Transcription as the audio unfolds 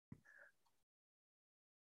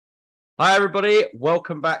Hi, everybody.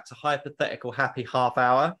 Welcome back to Hypothetical Happy Half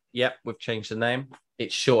Hour. Yep, we've changed the name.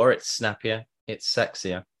 It's shorter, it's snappier, it's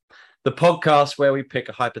sexier. The podcast where we pick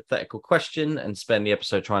a hypothetical question and spend the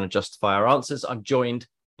episode trying to justify our answers. I'm joined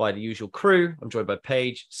by the usual crew. I'm joined by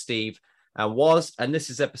Paige, Steve, and Waz. And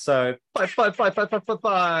this is episode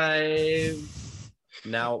 55555.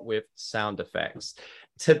 Now with sound effects.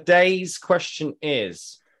 Today's question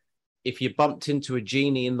is, if you bumped into a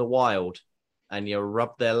genie in the wild and you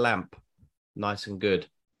rubbed their lamp nice and good,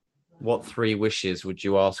 what 3 wishes would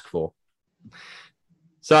you ask for?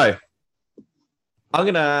 So I'm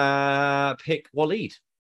going to pick Waleed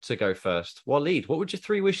to go first. Waleed, what would your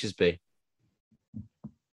 3 wishes be?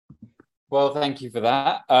 Well, thank you for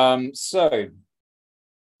that. So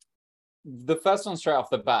the first one straight off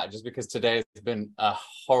the bat, just because today has been a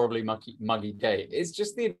horribly muggy day, is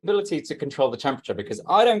just the ability to control the temperature, because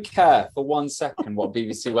I don't care for 1 second what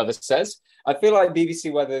BBC Weather says. I feel like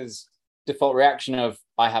BBC Weather's default reaction of,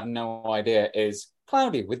 I have no idea, is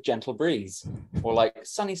cloudy with gentle breeze, or like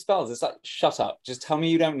sunny spells. It's like, shut up. Just tell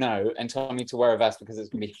me you don't know and tell me to wear a vest because it's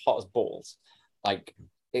going to be hot as balls. Like,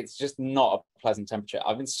 it's just not a pleasant temperature.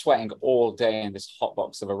 I've been sweating all day in this hot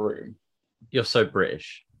box of a room. You're so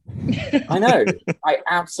British. I know. I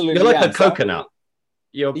absolutely You're like am. a coconut.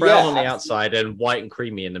 You're brown on the absolutely. outside and white and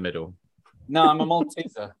creamy in the middle. No, I'm a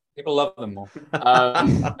Malteser. People love them more.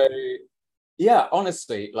 So, yeah,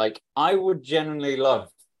 honestly, like, I would genuinely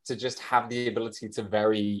love to just have the ability to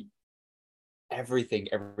vary everything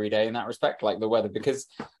every day in that respect, like the weather, because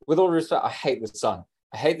with all respect, I hate the sun.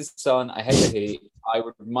 I hate the sun. I hate the heat. I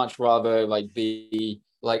would much rather like be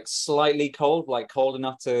like slightly cold, like cold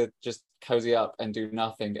enough to just cozy up and do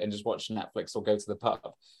nothing and just watch Netflix or go to the pub.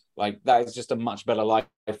 Like, that is just a much better life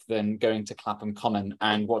than going to Clapham Common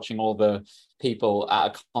and watching all the people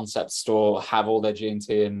at a concept store have all their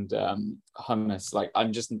G&T and hummus. Like,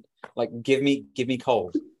 I'm just like, give me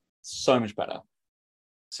cold. So much better.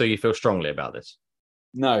 So you feel strongly about this?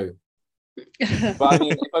 No. But I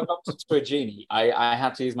mean, if I bumped into a genie, I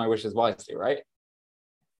had to use my wishes wisely, right?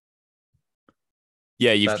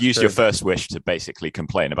 Yeah, you've That's used true. your first wish to basically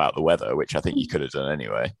complain about the weather, which I think you could have done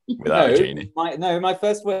anyway without a genie. My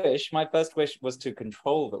first wish was to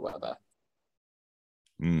control the weather.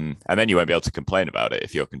 And then you won't be able to complain about it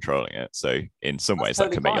if you're controlling it. So in some ways,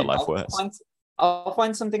 that can make your life worse. I'll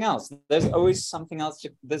find something else. There's always something else.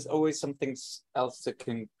 There's always something else to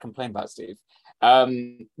complain about, Steve.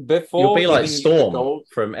 Before you'll be like Storm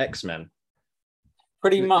from X-Men.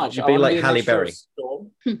 Pretty much. You'll be like Halle Berry.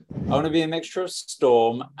 I want to be a mixture of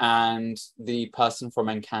Storm and the person from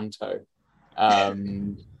Encanto.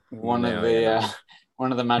 One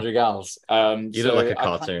of the Madrigals. You look like a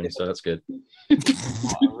cartoon, so that's good.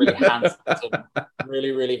 Really handsome,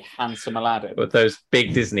 really handsome Aladdin with those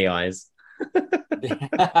big Disney eyes.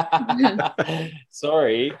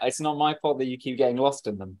 Sorry, it's not my fault that you keep getting lost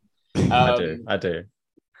in them. I do.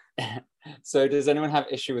 So does anyone have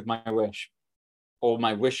issue with my wish or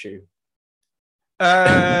my wishu?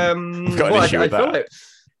 I've got an issue with that.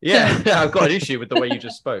 I've got an issue with the way you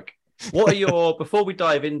just spoke. What are your, before we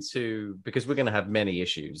dive into, because we're going to have many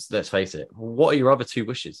issues, let's face it, what are your other 2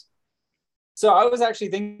 wishes? So I was actually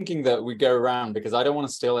thinking that we go around, because I don't want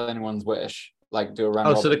to steal anyone's wish. Like, do a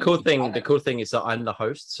round. So the cool thing is that I'm the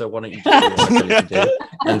host. So why don't you just do what I tell you to do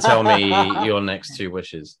and tell me your next 2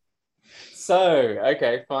 wishes? So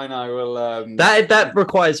okay, fine. I will. That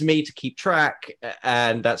requires me to keep track,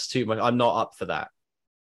 and that's too much. I'm not up for that.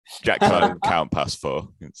 Jack can't count past 4.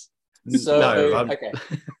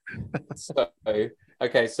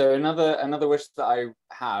 Okay. So another wish that I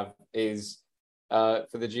have is for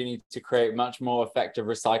the genie to create much more effective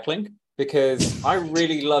recycling. Because I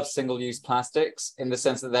really love single-use plastics in the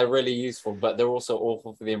sense that they're really useful, but they're also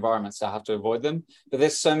awful for the environment, so I have to avoid them. But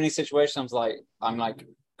there's so many situations I'm like,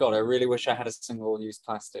 God, I really wish I had a single-use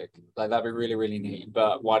plastic. Like, that'd be really, really neat.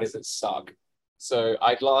 But why does it suck? So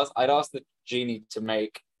I'd ask the genie to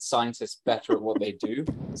make scientists better at what they do,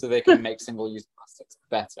 so they can make single-use plastics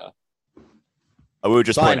better. I will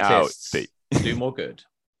just point out that do more good.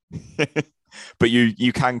 But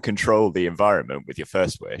you can control the environment with your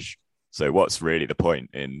first wish. So what's really the point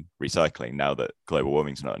in recycling now that global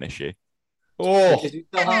warming's not an issue? Because you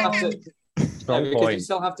still have to.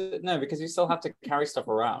 Because you still have to carry stuff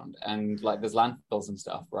around, and like there's landfills and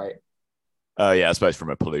stuff, right? Yeah, I suppose from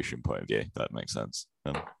a pollution point of view, that makes sense.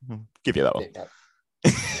 Give you that one.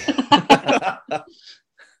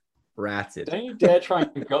 Ratted. Don't you dare try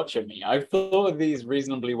and gotcha me. I've thought of these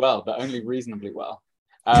reasonably well, but only reasonably well.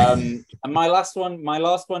 And my last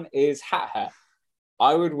one is hat hair.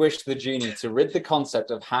 I would wish the genie to rid the concept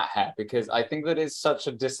of hat hair, because I think that is such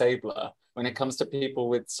a disabler when it comes to people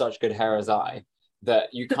with such good hair as I,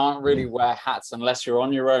 that you can't really wear hats unless you're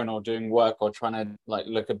on your own or doing work or trying to like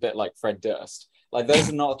look a bit like Fred Durst. Like those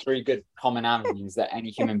are not three good common avenues that any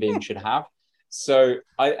human being should have. So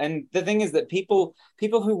and the thing is that people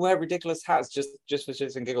who wear ridiculous hats just for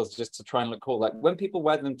shits and giggles, just to try and look cool, like when people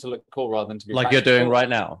wear them to look cool rather than to be like you're doing right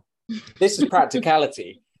now. This is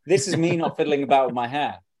practicality. This is me not fiddling about with my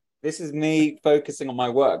hair. This is me focusing on my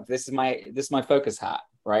work. This is my focus hat,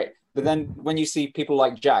 right? But then when you see people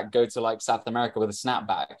like Jack go to like South America with a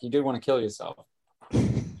snapback, you do want to kill yourself. For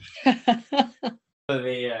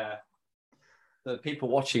the people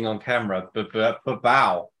watching on camera,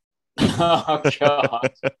 bow. Oh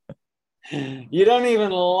God! You don't even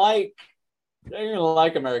like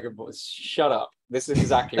American boys. Shut up. This is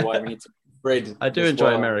exactly why we need to rid. I do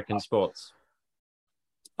enjoy American sports.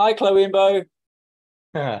 Hi, Chloe and Bo.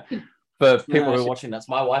 For people who are watching, that's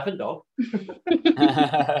my wife and dog.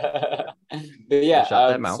 But yeah,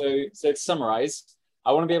 so to summarize,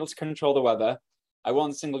 I want to be able to control the weather. I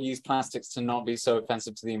want single-use plastics to not be so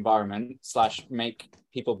offensive to the environment / make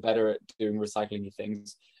people better at doing recycling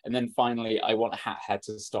things. And then finally, I want hat hair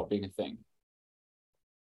to stop being a thing.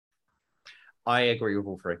 I agree with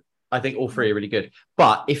all three. I think all three are really good.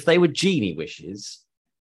 But if they were genie wishes,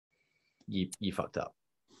 you fucked up.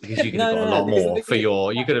 Because you could have got a lot more for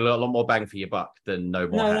you could have got a lot more bang for your buck than no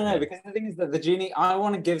more. No, because the thing is that the genie, I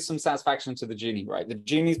want to give some satisfaction to the genie, right? The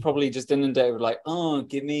genie's probably just inundated with like, oh,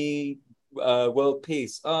 give me world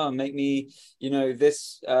peace. Oh, make me,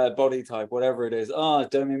 this body type, whatever it is. Oh,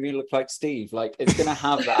 don't make me look like Steve. Like it's gonna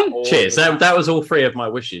have that. All Cheers. That was all three of my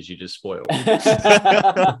wishes you just spoiled.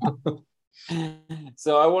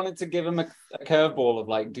 So I wanted to give them a curveball of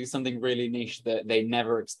like do something really niche that they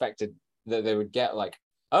never expected that they would get. Like,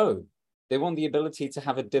 oh, they want the ability to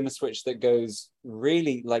have a dimmer switch that goes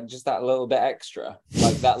really like just that little bit extra,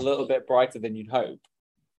 like that little bit brighter than you'd hope.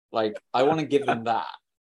 Like I want to give them that.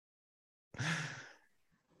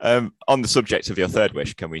 On the subject of your third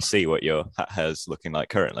wish, can we see what your hat hair's looking like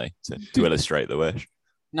currently to illustrate the wish?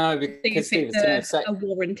 No, because Steve, it's going to upset a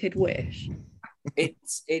warranted wish.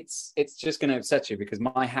 It's just going to upset you because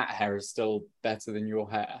my hat hair is still better than your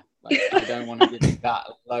hair. Like, I don't want to give you that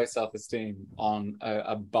low self-esteem on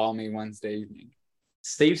a balmy Wednesday evening.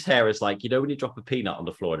 Steve's hair is like, when you drop a peanut on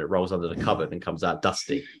the floor and it rolls under the cupboard and comes out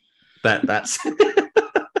dusty. That's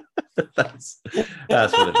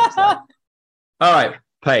that's what it looks like. All right,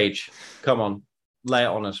 Paige, come on, lay it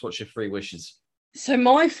on us. What's your three wishes? So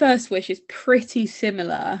my first wish is pretty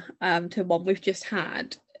similar to one we've just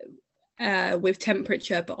had with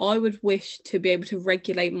temperature, but I would wish to be able to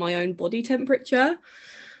regulate my own body temperature.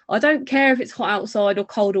 I don't care if it's hot outside or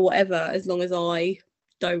cold or whatever, as long as I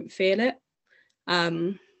don't feel it.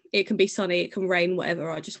 It can be sunny, it can rain, whatever.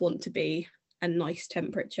 I just want to be a nice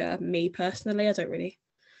temperature. Me personally, I don't really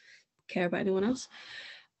care about anyone else.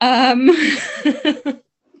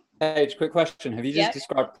 Paige, quick question. Have you just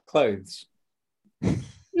described clothes?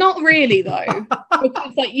 Not really, though.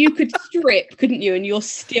 Because like you could strip, couldn't you? And you're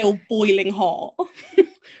still boiling hot.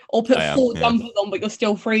 Or put four jumpers on, but you're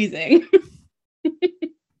still freezing.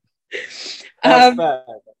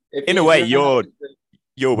 In a way, your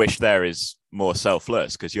wish there is more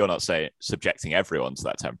selfless because you're not subjecting everyone to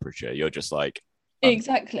that temperature. You're just like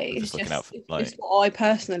exactly. It's just what I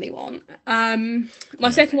personally want.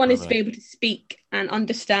 My second one is to be able to speak and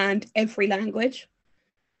understand every language.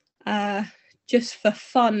 Just for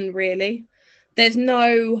fun, really. There's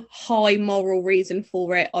no high moral reason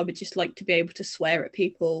for it. I would just like to be able to swear at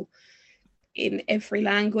people in every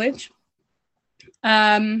language.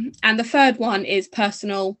 And the third one is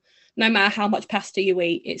personal. No matter how much pasta you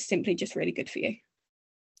eat, it's simply just really good for you.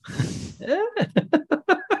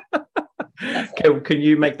 Can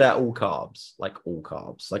you make that all carbs? Like all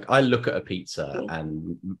carbs? Like I look at a pizza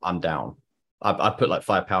and I'm down. I put like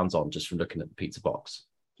 5 pounds on just from looking at the pizza box.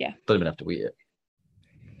 Yeah. Don't even have to eat it.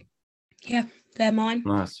 Yeah, they're mine.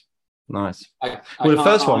 Nice. Well, the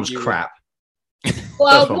first one was crap.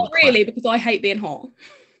 Well, not really, because I hate being hot.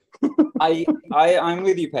 I'm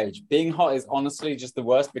with you, Paige. Being hot is honestly just the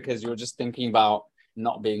worst because you're just thinking about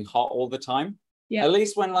not being hot all the time. Yeah. At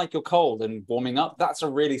least when like you're cold and warming up, that's a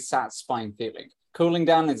really satisfying feeling. Cooling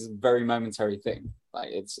down is a very momentary thing. Like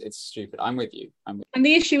it's stupid. I'm with you. And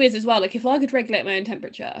the issue is as well, like if I could regulate my own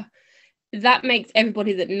temperature, that makes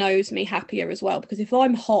everybody that knows me happier as well. Because if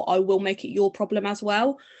I'm hot, I will make it your problem as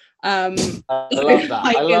well. I love that.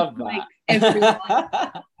 I love that. Make everyone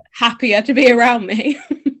happier to be around me.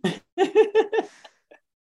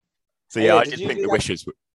 So yeah, I did think the wishes.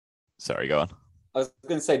 Sorry, go on. I was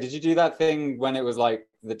going to say, did you do that thing when it was like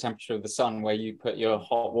the temperature of the sun where you put your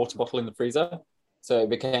hot water bottle in the freezer? So it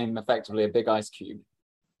became effectively a big ice cube.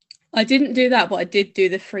 I didn't do that, but I did do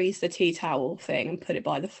the freeze the tea towel thing and put it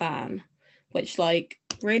by the fan, which like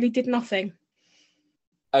really did nothing.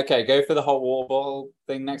 Okay, go for the hot water bottle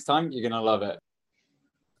thing next time. You're going to love it.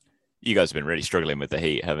 You guys have been really struggling with the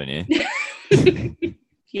heat, haven't you?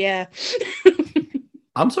 Yeah.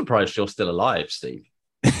 I'm surprised you're still alive, Steve.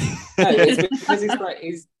 No, it's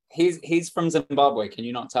because he's from Zimbabwe. Can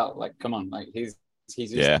you not tell? Like, come on, like he's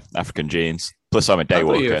yeah, African genes. Plus, I'm a day I thought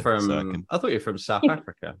walker. you were from I thought you were from South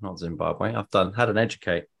Africa, not Zimbabwe. Had an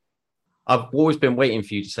educate. I've always been waiting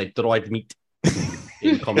for you to say dried meat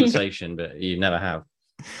in conversation, but you never have.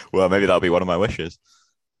 Well, maybe that'll be one of my wishes.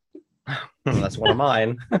 That's one of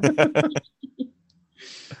mine.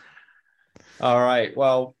 All right.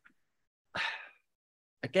 Well,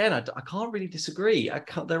 again, I can't really disagree.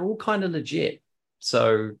 They're all kind of legit.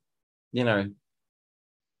 So,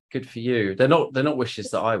 good for you. They're not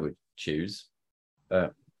wishes that I would choose.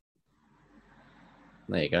 But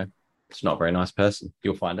there you go. It's not a very nice person.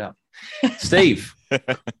 You'll find out. Steve.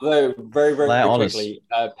 Although very, very honest. quickly,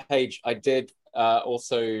 Paige, I did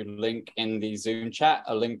also link in the Zoom chat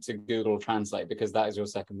a link to Google Translate because that is your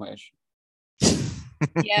second wish.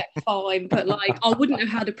 Yeah, fine. But like, I wouldn't know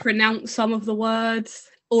how to pronounce some of the words.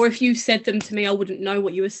 Or if you said them to me, I wouldn't know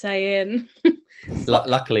what you were saying.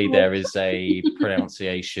 Luckily, there is a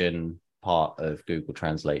pronunciation part of Google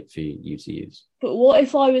Translate for you to use. But what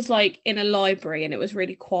if I was like in a library and it was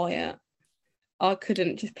really quiet? I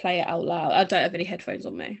couldn't just play it out loud. I don't have any headphones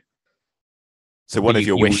on me. So one of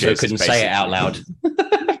your wishes. You couldn't say it out loud.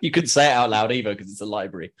 You couldn't say it out loud either because it's a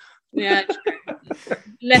library. Yeah,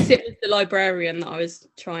 unless it was the librarian that I was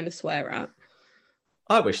trying to swear at.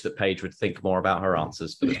 I wish that Paige would think more about her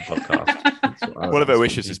answers for this podcast. One of her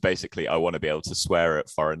wishes is basically, I want to be able to swear at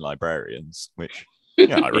foreign librarians, which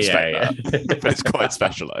I respect that, but it's quite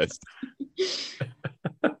specialised.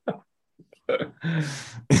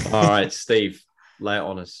 All right, Steve, lay it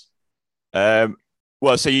on us.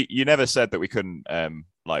 Well, so you never said that we couldn't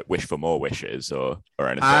wish for more wishes or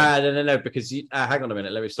anything. No, because hang on a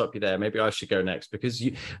minute, let me stop you there. Maybe I should go next because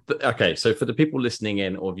okay, so for the people listening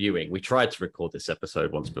in or viewing, we tried to record this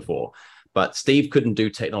episode once before, but Steve couldn't do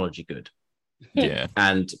technology good. Yeah.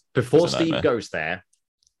 And before Steve goes there,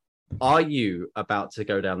 are you about to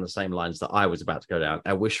go down the same lines that I was about to go down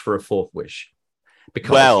and wish for a fourth wish?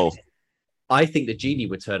 Because I think the genie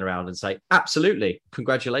would turn around and say, absolutely,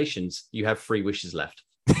 congratulations, you have 3 wishes left.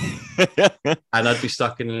 And I'd be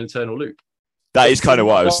stuck in an eternal loop. That is kind of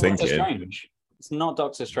what I was Doctor thinking. Strange. It's not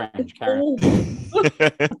Doctor Strange, Karen.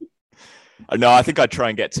 No, I think I'd try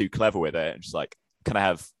and get too clever with it. And just like, can I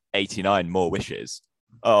have 89 more wishes?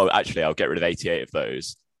 Oh, actually, I'll get rid of 88 of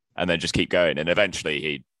those. And then just keep going. And eventually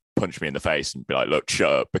he'd punch me in the face and be like, look,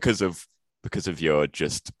 shut up. Because of your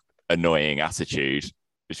just annoying attitude,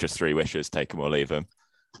 it's just 3 wishes, take them or leave them.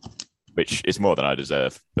 Which is more than I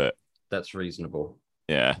deserve. But that's reasonable.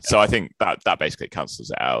 Yeah, so I think that basically cancels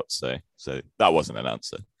it out. So that wasn't an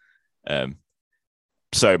answer.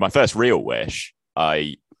 So my first real wish,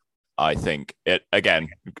 I think it again.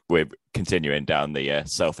 We're continuing down the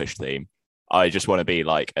selfish theme. I just want to be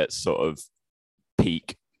like at sort of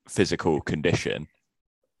peak physical condition,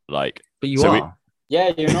 like. But you are.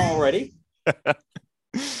 Yeah, you're not already.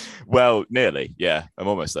 Well, nearly. Yeah, I'm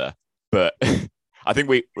almost there. But I think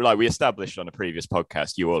we established on a previous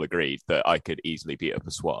podcast, you all agreed that I could easily beat up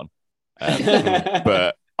a swan.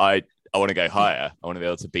 But I want to go higher. I want to be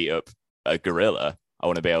able to beat up a gorilla. I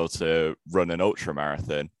want to be able to run an ultra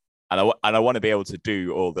marathon. And I want to be able to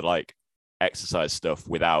do all the like exercise stuff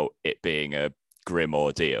without it being a grim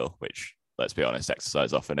ordeal, which, let's be honest,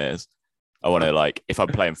 exercise often is. I want to, like, if I'm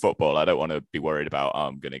playing football, I don't want to be worried about,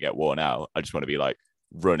 I'm going to get worn out. I just want to be like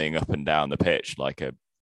running up and down the pitch like a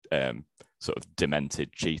sort of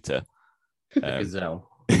demented cheetah. Gazelle.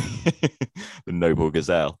 The noble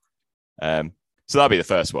gazelle. So that'd be the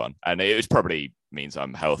first one. And it probably means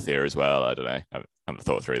I'm healthier as well. I don't know. I haven't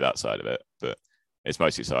thought through that side of it, but it's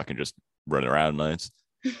mostly so I can just run around loads.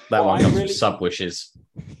 That one comes with sub wishes.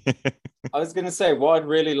 I was going to say, what I'd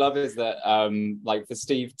really love is that, like for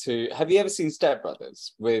Steve to, have you ever seen Step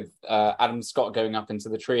Brothers with Adam Scott going up into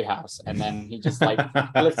the treehouse and then he just like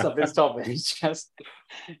lifts up his top and he's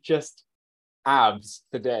just abs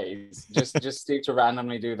for days. Just Steve to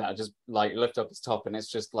randomly do that, just like lift up his top and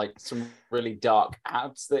it's just like some really dark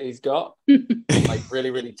abs that he's got, like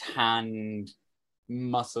really, really tanned,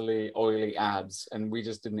 muscly, oily abs, and we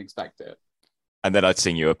just didn't expect it. And then I'd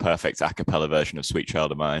sing you a perfect a cappella version of Sweet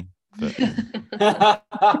Child of Mine. But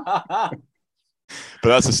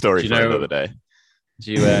that's a story for another day.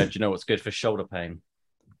 Do you know what's good for shoulder pain?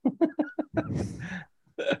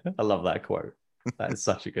 I love that quote. That is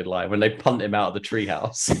such a good line. When they punt him out of the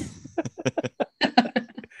treehouse.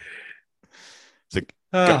 So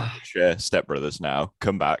go Step Brothers now.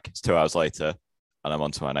 Come back. It's 2 hours later, and I'm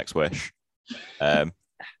on to my next wish. Next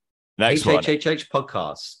one. HHHH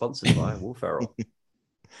podcast sponsored by Will Ferrell.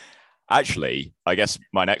 Actually, I guess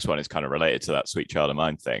my next one is kind of related to that Sweet Child of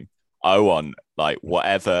Mine thing. I want like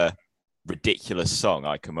whatever ridiculous song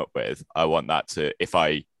I come up with, I want that to, if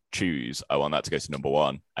I choose, I want that to go to number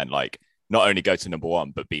one, and like not only go to number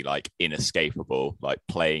one, but be like inescapable, like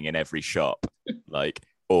playing in every shop, like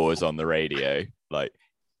always on the radio. Like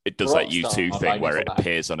it does that YouTube thing where it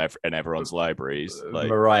appears on in everyone's libraries. Like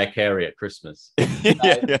Mariah Carey at Christmas. You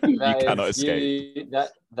cannot escape.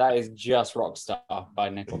 That is just Rockstar by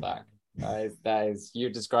Nickelback. That is you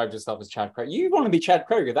described yourself as Chad Kroger. You want to be Chad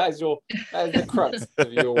Kroger. That is the crux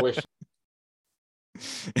of your wish.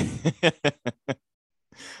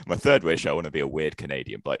 My third wish, I want to be a weird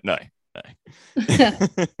Canadian, but no.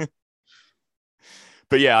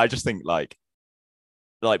 But yeah, I just think like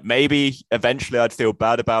maybe eventually I'd feel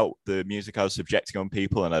bad about the music I was subjecting on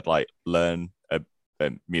people, and I'd like learn a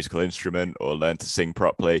musical instrument or learn to sing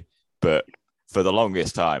properly. But for the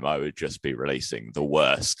longest time, I would just be releasing the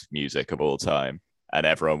worst music of all time, and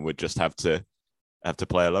everyone would just have to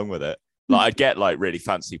play along with it. Like I'd get like really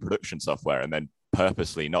fancy production software and then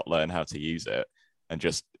purposely not learn how to use it, and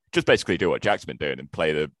just basically do what Jack's been doing and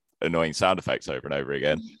play the annoying sound effects over and over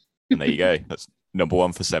again. And there you go. That's number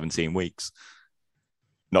one for 17 weeks.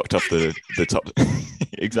 Knocked off the top.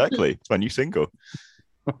 Exactly. It's my new single.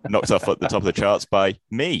 Knocked off at the top of the charts by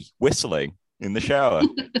me whistling in the shower.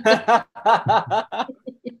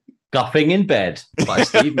 Guffing in Bed by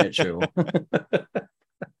Steve Mitchell.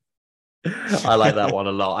 I like that one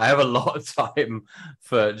a lot. I have a lot of time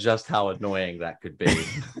for just how annoying that could be.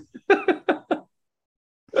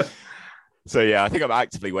 So yeah, I think I'm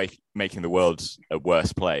actively making the world a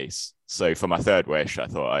worse place. So for my third wish, I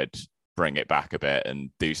thought I'd bring it back a bit and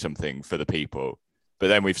do something for the people. But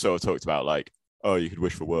then we've sort of talked about like, oh, you could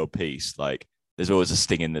wish for world peace. Like there's always a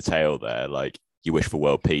sting in the tail there. Like you wish for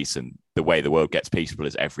world peace, and the way the world gets peaceful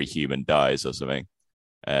is every human dies or something.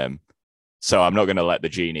 So I'm not going to let the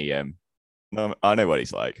genie. No, I know what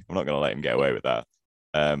he's like. I'm not going to let him get away with that.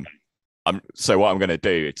 So what I'm going to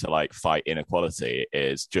do to like fight inequality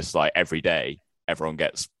is just like every day everyone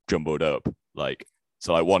gets jumbled up. Like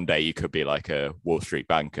so, like one day you could be like a Wall Street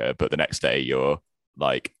banker, but the next day you're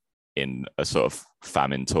like in a sort of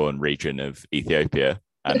famine-torn region of Ethiopia,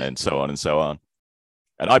 and then so on and so on.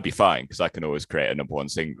 And I'd be fine because I can always create a number one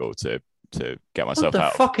single to get myself out.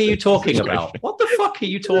 What the fuck are you talking about? What the fuck are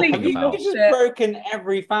you talking about? You've just broken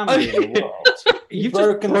every family in the world. You've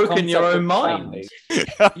just broken your own mind.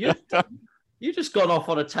 You just gone off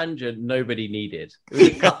on a tangent nobody needed.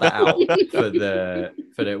 We can cut that out for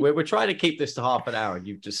the. We're trying to keep this to half an hour, and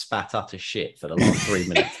you've just spat utter shit for the last 3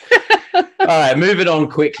 minutes. All right, moving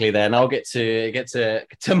on quickly. Then I'll get to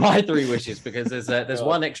my three wishes, because there's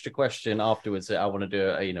one extra question afterwards that I want to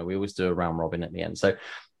do. We always do a round robin at the end. So,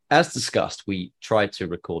 as discussed, we tried to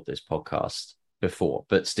record this podcast before,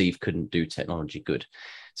 but Steve couldn't do technology good.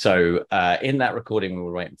 So in that recording, we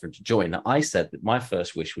were waiting for him to join. I said that my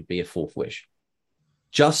first wish would be a fourth wish,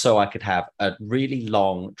 just so I could have a really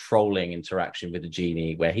long trolling interaction with the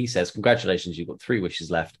genie where he says, congratulations, you've got 3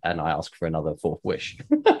 wishes left. And I ask for another 4th wish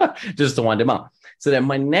just to wind him up. So then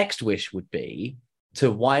my next wish would be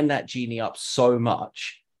to wind that genie up so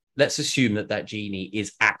much. Let's assume that genie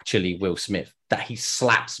is actually Will Smith, that he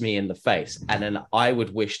slaps me in the face. And then I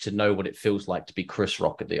would wish to know what it feels like to be Chris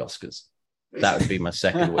Rock at the Oscars. That would be my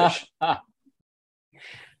second wish.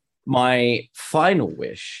 My final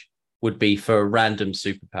wish would be for a random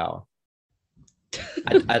superpower.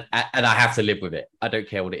 And I have to live with it. I don't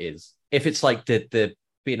care what it is. If it's like the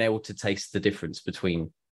being able to taste the difference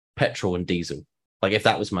between petrol and diesel, like if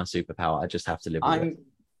that was my superpower, I just have to live with it.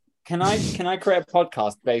 Can I create a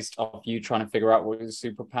podcast based off you trying to figure out what his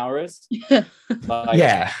superpower is?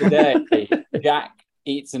 Yeah. Today, Jack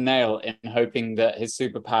eats a nail in hoping that his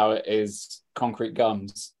superpower is concrete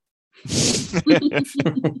gums.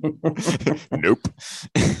 Nope.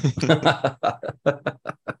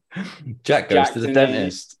 Jack goes to the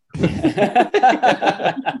dentist.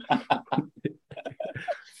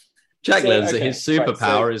 Jack learns that his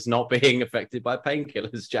superpower is not being affected by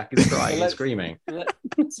painkillers. Jack is crying and screaming.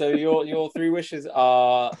 So your 3 wishes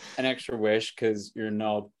are an extra wish because you're a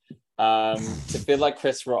knob, to feel like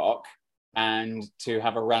Chris Rock, and to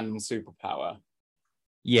have a random superpower.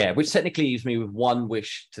 Yeah, which technically leaves me with 1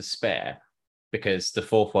 wish to spare. because the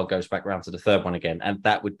fourth one goes back round to the third one again, and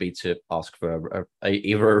that would be to ask for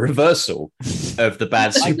either a reversal of the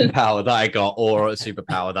bad superpower that I got, or a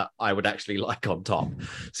superpower that I would actually like on top.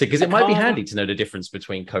 So, because it might be handy to know the difference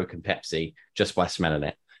between Coke and Pepsi just by smelling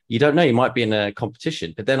it. You don't know, you might be in a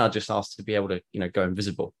competition, but then I just asked to be able to, go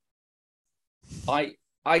invisible. I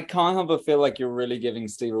can't help but feel like you're really giving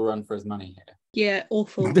Steve a run for his money here. Yeah,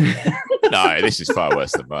 awful. No, this is far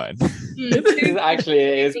worse than mine. It's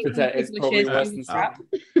probably worse than Snap.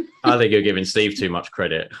 I think you're giving Steve too much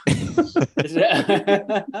credit.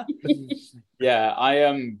 Yeah, I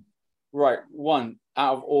am. Right, one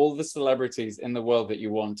out of all the celebrities in the world that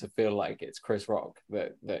you want to feel like it's Chris Rock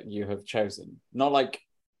that you have chosen, not like,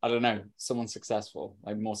 I don't know, someone successful,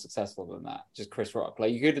 like more successful than that, just Chris Rock.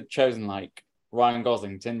 Like, you could have chosen like Ryan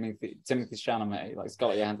Gosling, Timothy Chalamet, like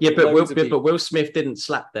Scarlett Johansson. Yeah, but Will Smith didn't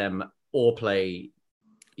slap them or play.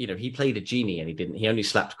 He played a genie, and he only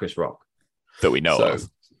slapped Chris Rock that we know of.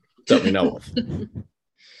 That we know of.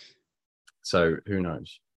 So who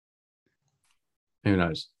knows? Who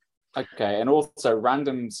knows? Okay, and also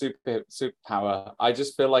random superpower. I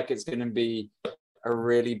just feel like it's going to be a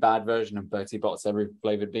really bad version of Bertie Bott's every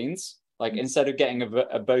flavored beans. Like, instead of getting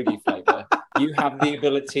a bogey flavor, you have the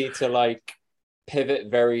ability to like pivot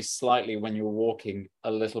very slightly when you're walking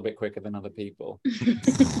a little bit quicker than other people.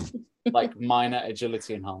 Like minor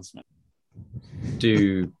agility enhancement.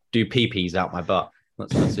 Do pee-pees out my butt.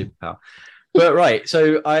 That's my superpower. But right,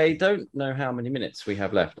 so I don't know how many minutes we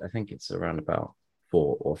have left. I think it's around about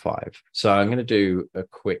 4 or 5. So I'm going to do a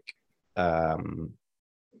quick round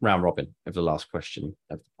robin of the last question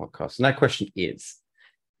of the podcast. And that question is,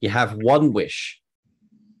 you have one wish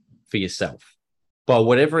for yourself, but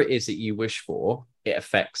whatever it is that you wish for, it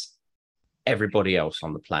affects everybody else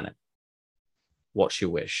on the planet. What's your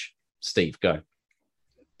wish? Steve, go.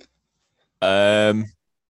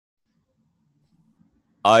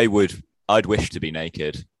 I'd wish to be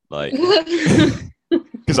naked, like,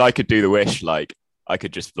 because I could do the wish, like I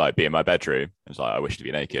could just like be in my bedroom. It's like, I wish to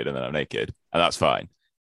be naked, and then I'm naked, and that's fine.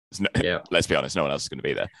 Let's be honest, no one else is going to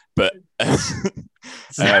be there. But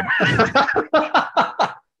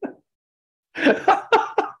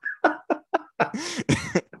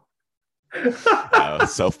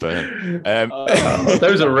self-burn.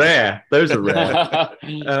 Those are rare.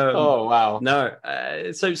 Oh wow. No,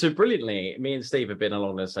 so brilliantly, me and Steve have been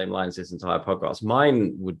along the same lines this entire podcast.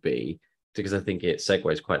 Mine would be, because I think it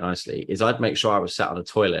segues quite nicely, is I'd make sure I was sat on a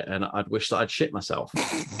toilet and I'd wish that I'd shit myself.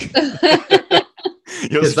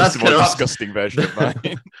 Yours is a more disgusting version of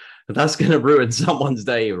mine. That's going to ruin someone's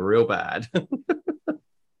day real bad.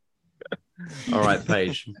 All right,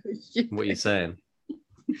 Paige, what are you saying?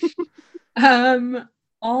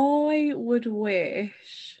 I would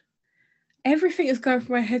wish, everything is going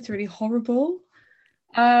through my head's really horrible.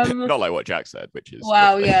 Not like what Jack said, which is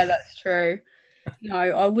wow, yeah, that's true. No,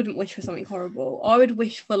 I wouldn't wish for something horrible. I would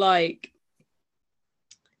wish for like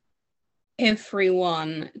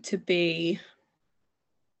everyone to be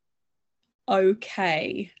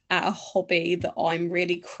okay at a hobby that I'm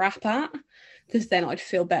really crap at, because then I'd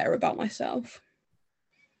feel better about myself.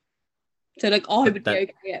 So like I would be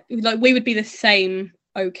okay at, like we would be the same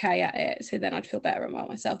okay at it. So then I'd feel better about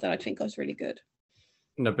myself. Then I'd think I was really good.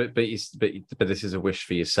 No, but this is a wish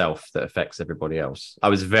for yourself that affects everybody else. I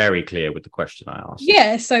was very clear with the question I asked.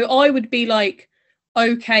 Yeah, so I would be like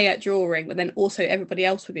okay at drawing, but then also everybody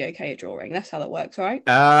else would be okay at drawing. That's how that works, right?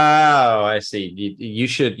 Oh, I see. You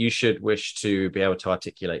should wish to be able to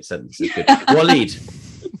articulate sentences. Good. Waleed,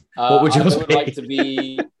 what would yours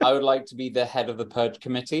be? I would like to be the head of the purge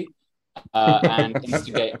committee and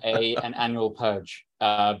instigate an annual purge,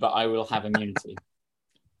 but I will have immunity.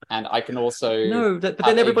 And I can also but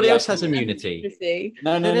then everybody else has immunity.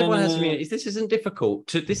 No, everyone has immunity. This isn't difficult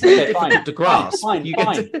to difficult to grasp.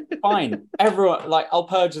 Fine. Everyone, like, I'll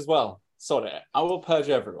purge as well. Sort it. I will purge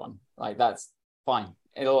everyone. Like, that's fine.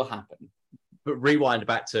 It'll happen. But rewind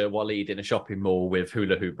back to Waleed in a shopping mall with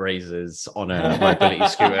hula hoop razors on a mobility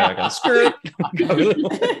scooter.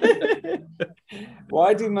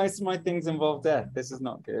 Why do most of my things involve death? This is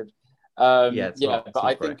not good. But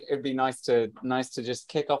I think it'd be nice to just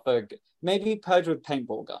kick off maybe purge with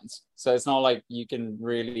paintball guns. So it's not like you can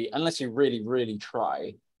really, unless you really, really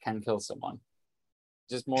try, can kill someone.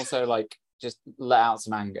 Just more so like just let out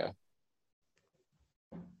some anger.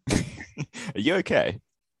 Are you okay?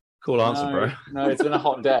 Cool answer, bro. No, it's been a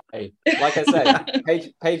hot day. Like I said,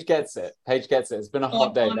 Paige gets it. It's been a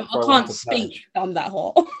hot day. I can't speak. I'm that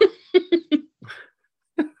hot.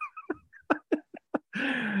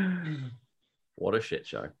 What a shit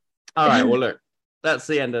show. All right, well, look, that's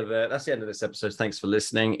the end of this episode. Thanks for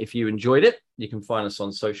listening. If you enjoyed it, you can find us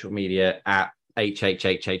on social media at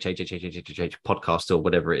podcast or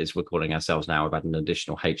whatever it is we're calling ourselves now. We've had an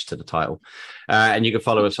additional H to the title. And you can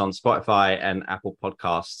follow us on Spotify and Apple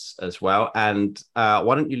Podcasts as well. And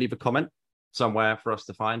why don't you leave a comment somewhere for us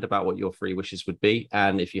to find about what your 3 wishes would be.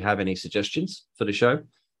 And if you have any suggestions for the show,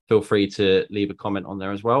 feel free to leave a comment on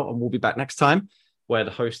there as well. And we'll be back next time, where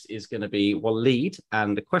the host is going to be Waleed.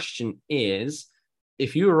 And the question is,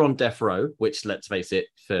 if you were on death row, which, let's face it,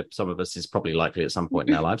 for some of us is probably likely at some point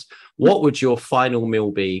in our lives, what would your final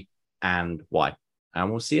meal be and why? And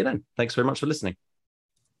we'll see you then. Thanks very much for listening.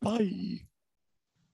 Bye.